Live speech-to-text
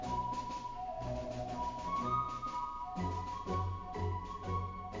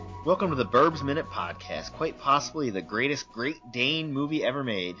Welcome to the Burbs Minute Podcast, quite possibly the greatest Great Dane movie ever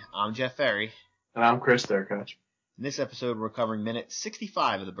made. I'm Jeff Ferry. And I'm Chris Derkach. In this episode, we're covering minute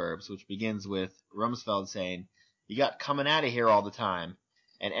 65 of the Burbs, which begins with Rumsfeld saying, "You got coming out of here all the time,"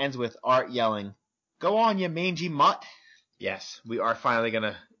 and ends with Art yelling, "Go on, you mangy mutt." Yes, we are finally going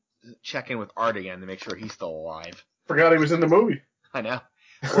to check in with Art again to make sure he's still alive. Forgot he was in the movie. I know.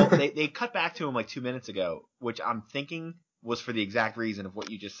 Well, they cut back to him like 2 minutes ago, which I'm thinking was for the exact reason of what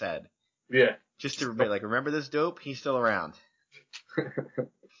you just said. Yeah. Just to remember this dope? He's still around.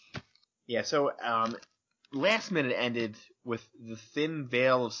 Yeah, so last minute ended with the thin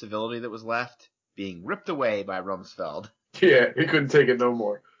veil of civility that was left being ripped away by Rumsfeld. Yeah, he couldn't take it no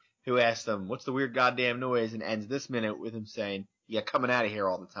more. Who asked him, "What's the weird goddamn noise?" and ends this minute with him saying, "Yeah, coming out of here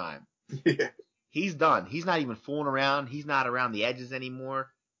all the time." Yeah. He's done. He's not even fooling around. He's not around the edges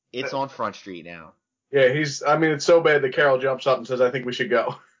anymore. It's on Front Street now. Yeah, it's so bad that Carol jumps up and says, "I think we should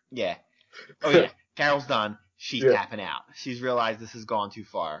go." Yeah. Oh, yeah. Carol's done. She's tapping out. She's realized this has gone too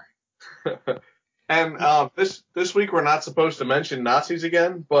far. And this week we're not supposed to mention Nazis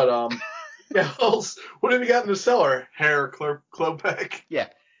again, but what have you got in the cellar, Herr Klopek? Yeah.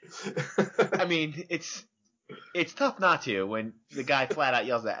 I mean, it's tough not to when the guy flat out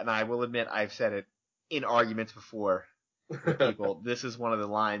yells that, and I will admit I've said it in arguments before with people. This is one of the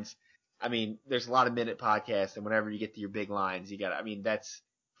lines. I mean, there's a lot of minute podcasts, and whenever you get to your big lines, that's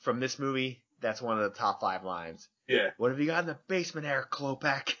from this movie. That's one of the top 5 lines. Yeah. What have you got in the basement, Herr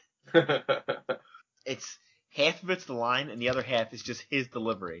Klopek? It's half of it's the line, and the other half is just his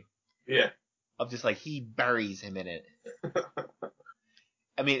delivery. Yeah. Of just like he buries him in it.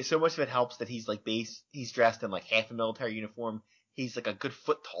 I mean, so much of it helps that he's dressed in like half a military uniform. He's like a good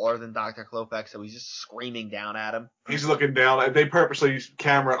foot taller than Dr. Klopek, so he's just screaming down at him. He's looking down. They purposely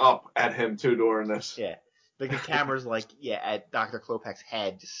camera up at him too during this. Yeah. Like the camera's at Dr. Klopek's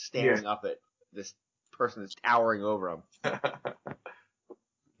head, just staring up at this person that's towering over him.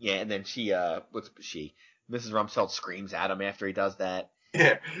 Yeah, and then Mrs. Rumsfeld screams at him after he does that.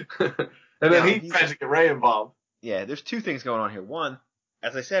 Yeah. And then he tries to get Ray involved. Yeah, there's 2 things going on here. One,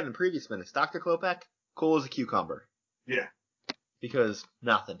 as I said in previous minutes, Dr. Klopek, cool as a cucumber. Yeah. Because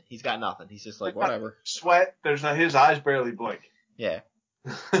nothing. He's got nothing. He's just like, whatever. Sweat. His eyes barely blink. Yeah.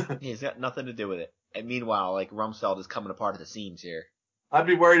 He's got nothing to do with it. And meanwhile, Rumsfeld is coming apart at the seams here. I'd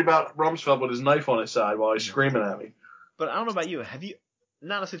be worried about Rumsfeld with his knife on his side while he's screaming at me. But I don't know about you. Have you,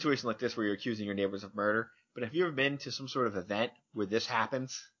 not a situation like this where you're accusing your neighbors of murder, but have you ever been to some sort of event where this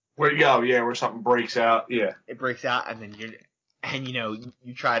happens? Where something breaks out. Yeah. It breaks out, and then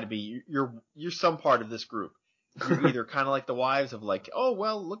you try to be, you're some part of this group. You're either kind of like the wives of oh,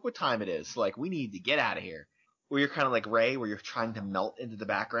 well, look what time it is. We need to get out of here. Or you're kind of like Ray, where you're trying to melt into the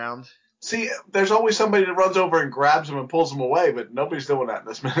background. See, there's always somebody that runs over and grabs him and pulls him away, but nobody's doing that in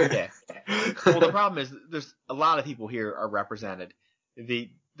this minute. Yeah. Well, the problem is there's a lot of people here are represented. The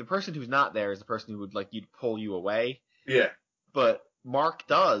person who's not there is the person who would you'd pull you away. Yeah. But Mark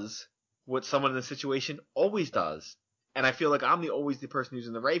does what someone in the situation always does. And I feel like I'm always the person who's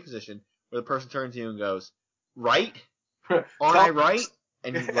in the Ray position, where the person turns to you and goes, "Right? Aren't I right?"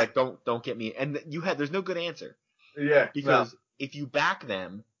 And you don't get me. And there's no good answer. Yeah. Because if you back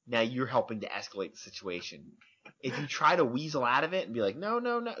them, now you're helping to escalate the situation. If you try to weasel out of it and be like, no,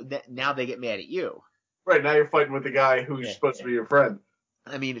 now they get mad at you. Right, now you're fighting with the guy who's supposed to be your friend.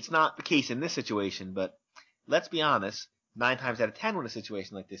 I mean, it's not the case in this situation, but let's be honest, 9 times out of 10 when a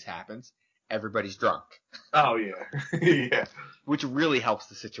situation like this happens, everybody's drunk. Oh, yeah. Yeah. Which really helps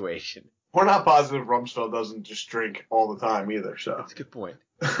the situation. We're not positive Rumsfeld doesn't just drink all the time either, so. That's a good point.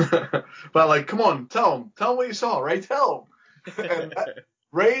 But, come on, tell him what you saw, Ray, tell him. And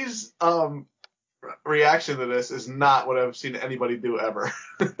Ray's reaction to this is not what I've seen anybody do ever.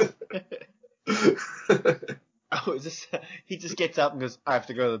 Oh, is this? He just gets up and goes, "I have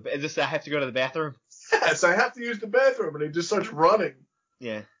to go to I have to go to the bathroom?" Yes, I have to use the bathroom, and he just starts running.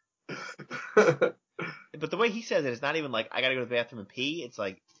 Yeah. But the way he says it, it's not even I gotta go to the bathroom and pee. It's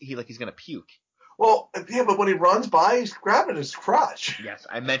he's gonna puke. Well, yeah, but when he runs by, he's grabbing his crotch. Yes,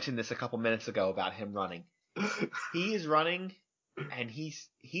 I mentioned this a couple minutes ago about him running. He is running, and he's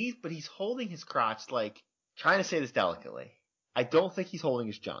holding his crotch trying to say this delicately. I don't think he's holding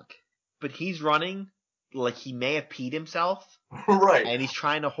his junk, but he's running he may have peed himself. Right. And he's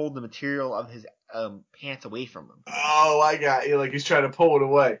trying to hold the material of his pants away from him. Oh, I got you. He's trying to pull it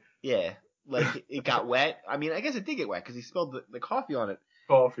away. Yeah. It got wet. I mean, I guess it did get wet because he spilled the coffee on it.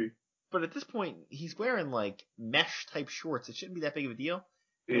 Coffee. But at this point, he's wearing mesh type shorts. It shouldn't be that big of a deal.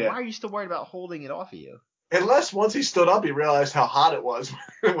 Yeah. Why are you still worried about holding it off of you? Unless once he stood up, he realized how hot it was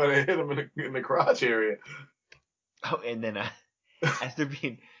when it hit him in the crotch area. Oh, and then as they're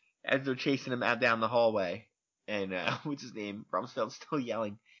being as they're chasing him out down the hallway. And what's his name? Rumsfeld's still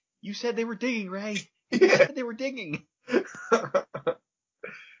yelling, "You said they were digging, Ray. You said they were digging."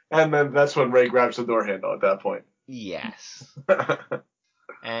 And then that's when Ray grabs the door handle at that point. Yes.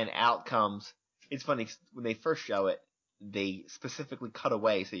 And out comes. It's funny, when they first show it, they specifically cut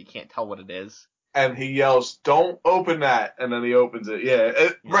away so you can't tell what it is. And he yells, "Don't open that!" And then he opens it.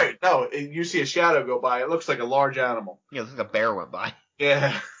 Yeah. Right. No, you see a shadow go by. It looks like a large animal. Yeah, it looks like a bear went by.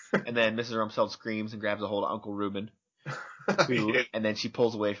 Yeah. And then Mrs. Rumsfeld screams and grabs a hold of Uncle Reuben. Yeah. And then she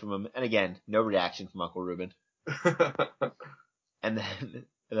pulls away from him. And again, no reaction from Uncle Reuben. And then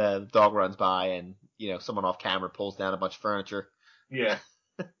the dog runs by and, someone off camera pulls down a bunch of furniture. Yeah.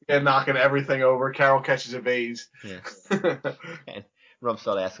 And knocking everything over. Carol catches a vase. Yeah. And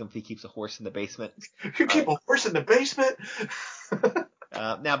Rumsfeld asks him if he keeps a horse in the basement. You keep a horse in the basement?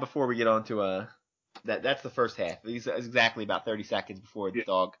 Now, before we get on to that's the first half. It's exactly about 30 seconds before the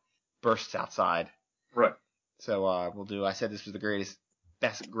dog bursts outside. Right. So I said this was the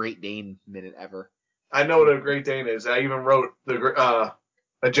best Great Dane minute ever. I know what a Great Dane is. I even wrote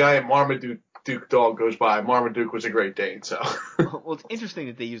a giant Marmaduke dog goes by. Marmaduke was a Great Dane, so. Well, it's interesting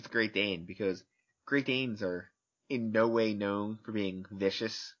that they used the Great Dane because Great Danes are in no way known for being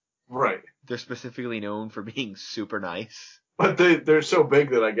vicious. Right. They're specifically known for being super nice. But they're so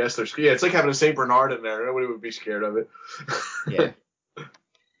big that I guess they're scared. Yeah, it's like having a St. Bernard in there. Nobody would be scared of it. Yeah.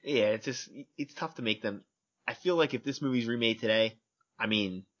 Yeah, it's tough to make them. I feel like if this movie's remade today,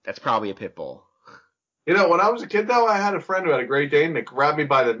 that's probably a pit bull. When I was a kid, though, I had a friend who had a Great Dane that grabbed me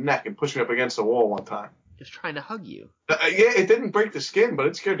by the neck and pushed me up against the wall one time. Just trying to hug you. Yeah, it didn't break the skin, but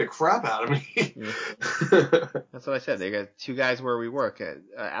it scared the crap out of me. Yeah. That's what I said. They got two guys where we work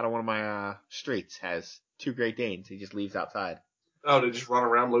out of one of my streets has two Great Danes. He just leaves outside. Oh, they just run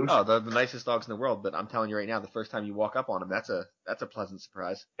around loose? Oh, the nicest dogs in the world, but I'm telling you right now, the first time you walk up on them, that's a pleasant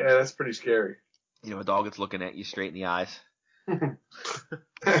surprise. Yeah, that's pretty scary. A dog that's looking at you straight in the eyes.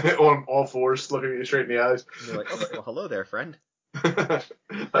 On all fours, looking at you straight in the eyes. And you're like, oh, well, hello there, friend.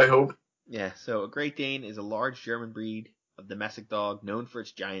 I hope. Yeah, so a Great Dane is a large German breed of domestic dog known for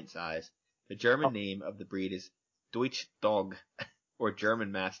its giant size. The German name of the breed is Deutsch Dog, or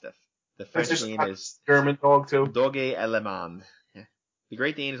German Mastiff. The French name is German dog, too. Doge Allemand. Yeah. The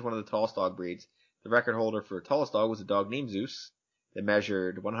Great Dane is one of the tallest dog breeds. The record holder for tallest dog was a dog named Zeus that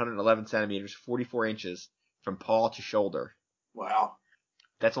measured 111 centimeters, 44 inches, from paw to shoulder. Wow.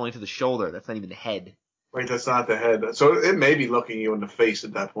 That's only to the shoulder. That's not even the head. Wait, that's not the head. So it may be looking you in the face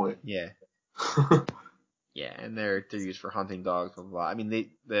at that point. Yeah. Yeah, and they're used for hunting dogs, blah, blah, blah.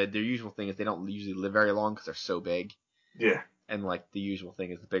 Their usual thing is they don't usually live very long because they're so big. Yeah. And, the usual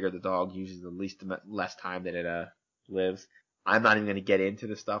thing is the bigger the dog, usually the less time that it lives. I'm not even going to get into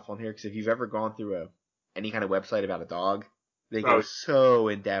the stuff on here because if you've ever gone through any kind of website about a dog, they go so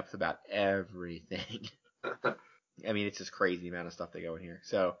in depth about everything. It's just crazy the amount of stuff they go in here.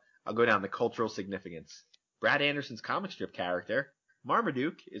 So I'll go down the cultural significance. Brad Anderson's comic strip character,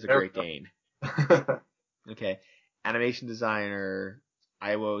 Marmaduke, is a Great Dane. Okay. Animation designer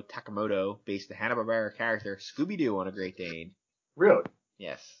Iwo Takamoto based the Hanna-Barbera character Scooby-Doo on a Great Dane. Really?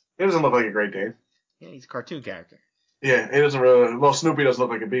 Yes. He doesn't look like a Great Dane. Yeah, he's a cartoon character. Yeah, he doesn't really. Well, Snoopy doesn't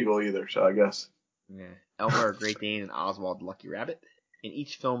look like a beagle either, so I guess. Yeah. Elmer, a Great Dane, and Oswald, the Lucky Rabbit. In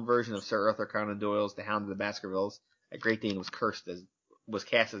each film version of Sir Arthur Conan Doyle's The Hound of the Baskervilles, a Great Dane was cast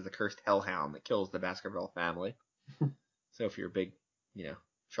as the cursed hellhound that kills the Baskerville family. So if you're a big,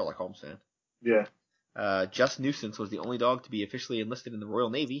 Sherlock Holmes fan. Yeah. Just Nuisance was the only dog to be officially enlisted in the Royal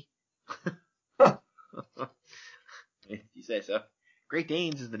Navy. If you say so. Great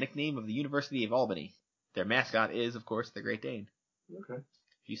Danes is the nickname of the University of Albany. Their mascot is, of course, the Great Dane. Okay.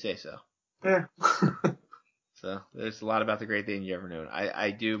 If you say so. Yeah. So there's a lot about the Great Dane you ever known.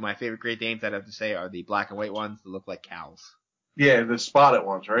 I do. My favorite Great Danes, I'd have to say, are the black and white ones that look like cows. Yeah, the spotted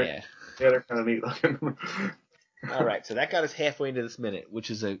ones, right? Yeah. Yeah, they're kind of neat looking. All right, so that got us halfway into this minute,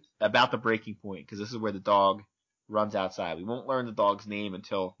 which is about the breaking point, because this is where the dog runs outside. We won't learn the dog's name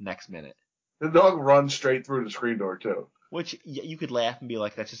until next minute. The dog runs straight through the screen door, too. Which you could laugh and be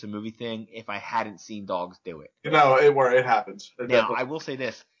like, that's just a movie thing, if I hadn't seen dogs do it. It happens. Now, I will say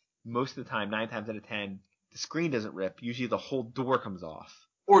this. Most of the time, 9 times out of 10, the screen doesn't rip. Usually the whole door comes off.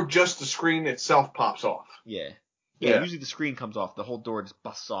 Or just the screen itself pops off. Yeah. Yeah, usually the screen comes off. The whole door just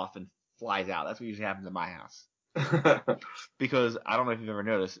busts off and flies out. That's what usually happens in my house. Because, I don't know if you've ever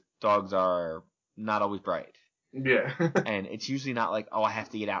noticed, dogs are not always bright. Yeah. And it's usually not like, oh, I have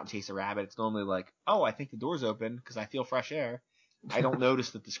to get out and chase a rabbit. It's normally like, oh, I think the door's open because I feel fresh air. I don't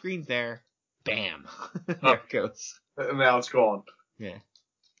notice that the screen's there. Bam. There it goes. And now it's gone. Yeah.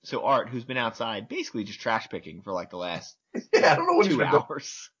 So Art, who's been outside basically just trash picking for the last I don't know what 2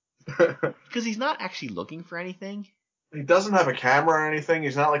 hours. Because he's not actually looking for anything. He doesn't have a camera or anything.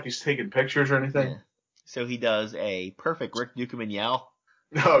 He's not like he's taking pictures or anything. Yeah. So he does a perfect Rick Dukeman yell.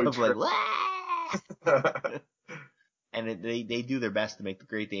 No, Of like, and they do their best to make the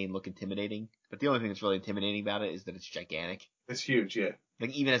Great Dane look intimidating. But the only thing that's really intimidating about it is that it's gigantic. It's huge, yeah.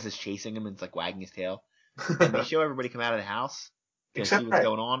 Like, even as it's chasing him, it's like wagging his tail. And they show everybody come out of the house to Except see what's Ray.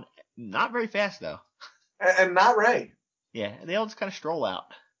 going on. Not very fast, though. And not Ray. Yeah, and they all just kind of stroll out.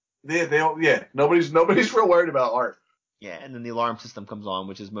 They all, yeah. Nobody's real worried about Art. Yeah, and then the alarm system comes on,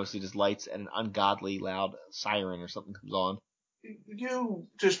 which is mostly just lights, and an ungodly loud siren or something comes on. You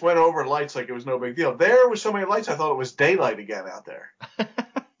just went over lights like it was no big deal. There was so many lights, I thought it was daylight again out there.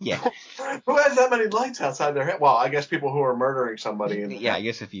 Yeah. Who has that many lights outside their head? Well, I guess people who are murdering somebody. Yeah, I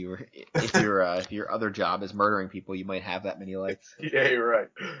guess if your other job is murdering people, you might have that many lights. Yeah, you're right.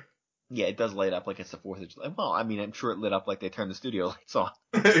 Yeah, it does light up like it's the 4th of July. Well, I mean, I'm sure it lit up like they turned the studio lights on.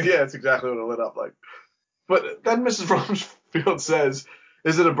 Yeah, it's exactly what it lit up like. But then Mrs. Rumsfeld says,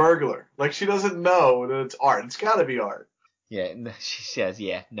 "Is it a burglar?" Like, she doesn't know that it's Art. It's got to be Art. Yeah, and she says,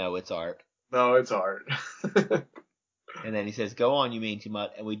 yeah, no, it's Art. No, it's Art. And then he says, go on, you mangy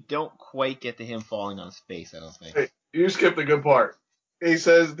mutt. And we don't quite get to him falling on his face, I don't think. Hey, you skipped a good part. He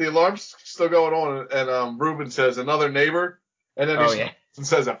says the alarm's still going on, and Ruben says, "Another neighbor?" And then he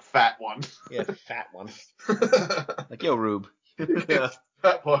says, "A fat one." Yeah, the fat one. Like, yo, Rube.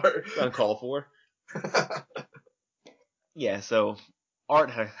 That part. Uncalled for. Yeah, so Art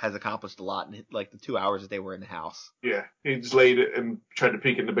has accomplished a lot in like the 2 hours that they were in the house. Yeah, he just laid it and tried to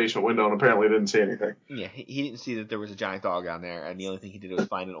peek in the basement window and apparently didn't see anything. Yeah, he didn't see that there was a giant dog down there, and the only thing he did was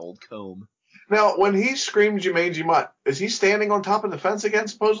find an old comb. Now, when he screams "You mangy mutt," is he standing on top of the fence again,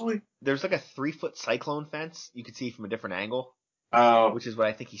 supposedly? There's like a 3-foot cyclone fence you can see from a different angle, which is what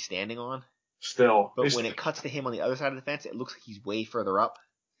I think he's standing on. Still. But when it cuts to him on the other side of the fence, it looks like he's way further up.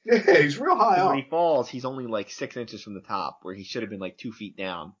 Yeah, he's real high up. When he falls, he's only like 6 inches from the top, where he should have been like 2 feet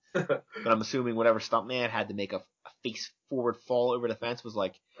down. But I'm assuming whatever stuntman had to make a face forward fall over the fence was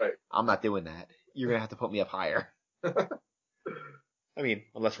like, right. I'm not doing that. You're going to have to put me up higher. I mean,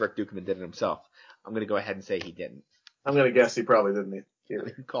 unless Rick Dukeman did it himself. I'm going to go ahead and say he didn't. I'm going to guess he probably didn't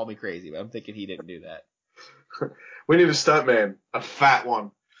either. Call me crazy, but I'm thinking he didn't do that. We need a stuntman. A fat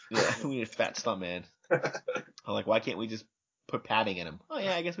one. Yeah, we need a fat stuntman. I'm like, why can't we just put padding in him? Oh,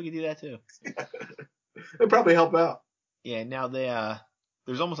 yeah, I guess we could do that too. It'd probably help out. Yeah, now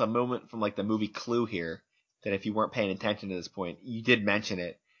there's almost a moment from like the movie Clue here that if you weren't paying attention to this point, you did mention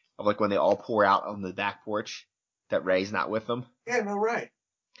it, of like when they all pour out on the back porch that Ray's not with them. Yeah, no, right.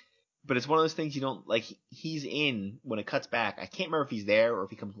 But it's one of those things you don't, like, he's in when it cuts back. I can't remember if he's there or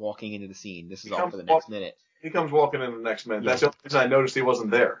if he comes walking into the scene. This is all for the next minute. He comes walking in the next minute. Yeah. That's the only reason I noticed he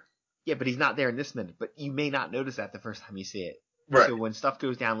wasn't there. Yeah, but he's not there in this minute. But you may not notice that the first time you see it. Right. So when stuff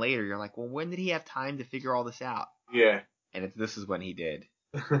goes down later, you're like, well, when did he have time to figure all this out? Yeah. And this is when he did.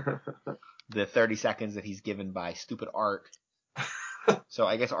 The 30 seconds that he's given by stupid Art. So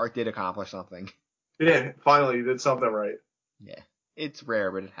I guess Art did accomplish something. Yeah, finally he did something right. Yeah. It's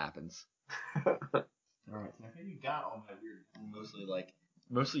rare, but it happens. Alright, so I think you got all my weird,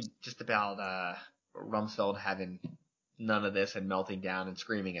 mostly just about Rumsfeld having none of this and melting down and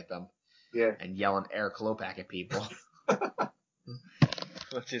screaming at them. Yeah. And yelling Herr Klopek at people.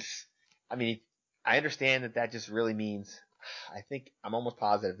 Which is, I mean, I understand that just really means, I'm almost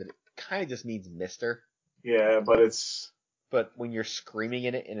positive that it kind of just means mister. Yeah, But when you're screaming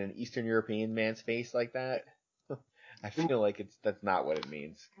in it in an Eastern European man's face like that, I feel like that's not what it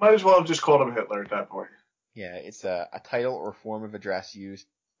means. Might as well have just called him Hitler at that point. Yeah, it's a title or form of address used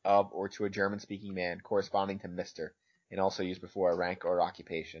of or to a German-speaking man corresponding to Mr. and also used before a rank or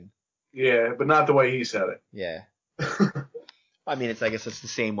occupation. Yeah, but not the way he said it. Yeah. I mean, I guess it's the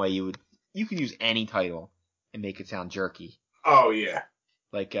same way you can use any title and make it sound jerky. Oh, yeah.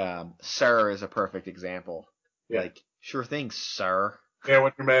 Like, sir is a perfect example. Yeah. Like, sure thing, sir. Yeah,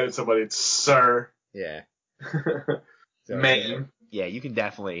 when you're mad at somebody, it's sir. Yeah. So, Man. Yeah, you can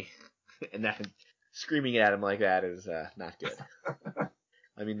definitely, and that screaming at him like that is not good.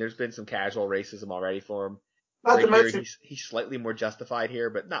 I mean, there's been some casual racism already for him. Not right to mention, here, he's slightly more justified here,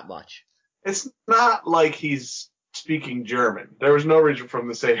 but not much. It's not like he's speaking German. There was no reason for him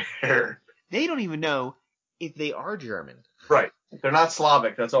to say Herr. They don't even know if they are German. Right. They're not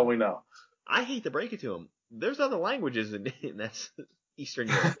Slavic. That's all we know. I hate to break it to them. There's other languages in that's Eastern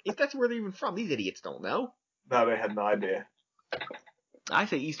Europe. If that's where they're even from, these idiots don't know. No, they had no idea. I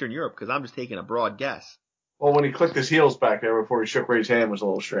say Eastern Europe because I'm just taking a broad guess. Well, when he clicked his heels back there before he shook Ray's hand was a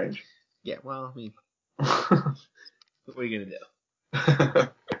little strange. Yeah, well, I mean, what are you going to do?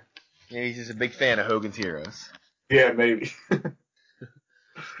 Yeah, he's just a big fan of Hogan's Heroes. Yeah, maybe.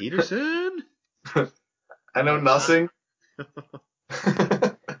 Peterson. I know nothing. All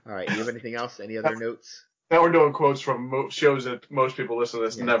right. You have anything else? Any other notes? Now we're doing quotes from shows that most people listen to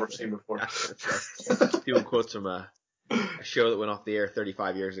this never seen before. That's right. Doing quotes from a show that went off the air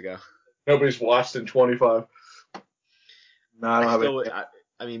 35 years ago. Nobody's watched in 25. No, I don't have it.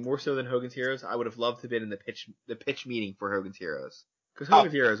 I mean, more so than Hogan's Heroes, I would have loved to have been in the pitch meeting for Hogan's Heroes. Because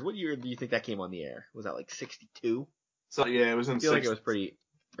Hogan's Heroes, what year do you think that came on the air? Was that like 62? So yeah, it was in. I feel like it was pretty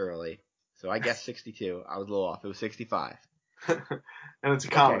early. So I guess 62. I was a little off. It was 65. And it's a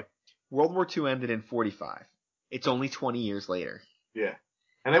comedy. Okay. World War II ended in 45. It's only 20 years later. Yeah.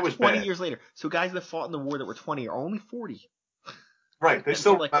 And it was 20 bad. years later. So guys that fought in the war that were 20 are only 40. Right. They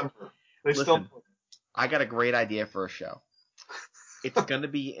still remember. Listen, I got a great idea for a show. It's going to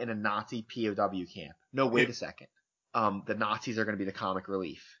be in a Nazi POW camp. No, wait a second. The Nazis are going to be the comic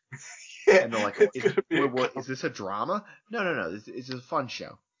relief. Yeah. And they're like, is this a drama? No. This is a fun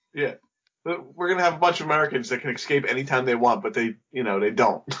show. Yeah. We're going to have a bunch of Americans that can escape anytime they want, but they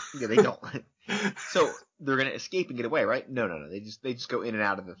don't. Yeah, they don't. So they're going to escape and get away, right? No. They just go in and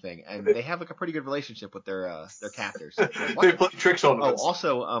out of the thing. And they have like a pretty good relationship with their captors. Like, they play tricks on them. Oh,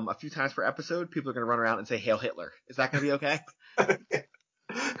 also, a few times per episode, people are going to run around and say, Hail Hitler. Is that going to be okay? I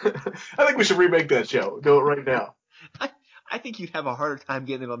think we should remake that show. Do it right now. I think you'd have a harder time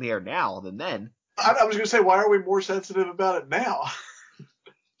getting it on the air now than then. I was going to say, why are we more sensitive about it now?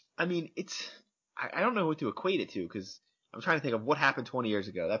 I mean, I don't know what to equate it to, because I'm trying to think of what happened 20 years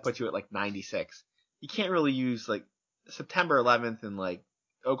ago. That puts you at like 96. You can't really use like September 11th and like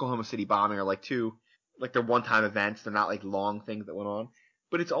Oklahoma City bombing are like they're one-time events. They're not like long things that went on.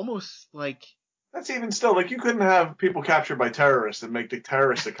 But it's almost like... That's even still, like, you couldn't have people captured by terrorists and make the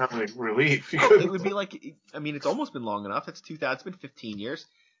terrorists a comic relief. It would be like, I mean, it's almost been long enough. It's been 15 years.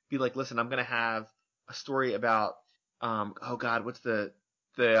 Be like, listen, I'm going to have a story about, oh God, what's the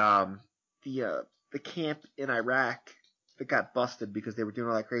camp in Iraq that got busted because they were doing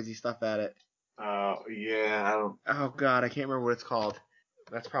all that crazy stuff at it. Yeah, I don't. Oh God, I can't remember what it's called.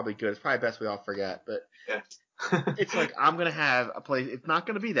 That's probably good. It's probably best we all forget, but yeah. It's like, I'm going to have a place. It's not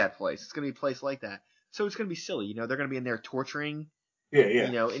going to be that place. It's going to be a place like that. So it's going to be silly. They're going to be in there torturing,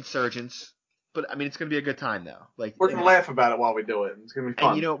 insurgents. But, I mean, it's going to be a good time, though. Like, we're going to laugh about it while we do it. It's going to be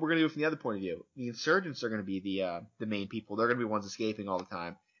fun. And, we're going to do it from the other point of view. The insurgents are going to be the main people. They're going to be ones escaping all the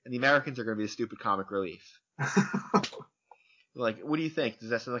time. And the Americans are going to be the stupid comic relief. Like, what do you think?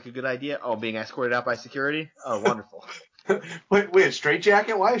 Does that sound like a good idea? Oh, being escorted out by security? Oh, wonderful. Wait, a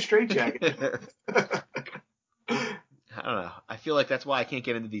straitjacket? Why a straitjacket? I don't know. I feel like that's why I can't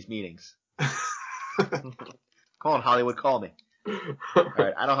get into these meetings. Call on Hollywood, call me. All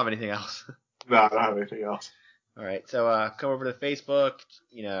right, I don't have anything else. No, I don't have anything else. All right, so come over to Facebook,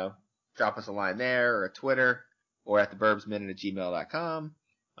 drop us a line there, or a Twitter, or at theburbsminute@gmail.com.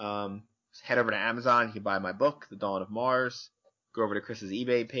 Head over to Amazon. You can buy my book, The Dawn of Mars. Go over to Chris's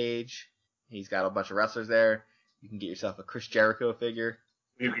eBay page. He's got a bunch of wrestlers there. You can get yourself a Chris Jericho figure.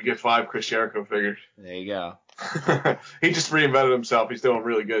 You could get 5 Chris Jericho figures. There you go. He just reinvented himself. He's doing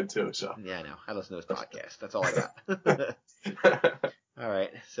really good, too. So yeah, I know. I listen to his podcast. That's all I got. All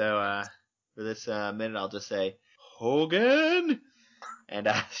right. So for this minute, I'll just say, Hogan!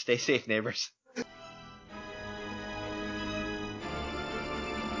 And stay safe, neighbors.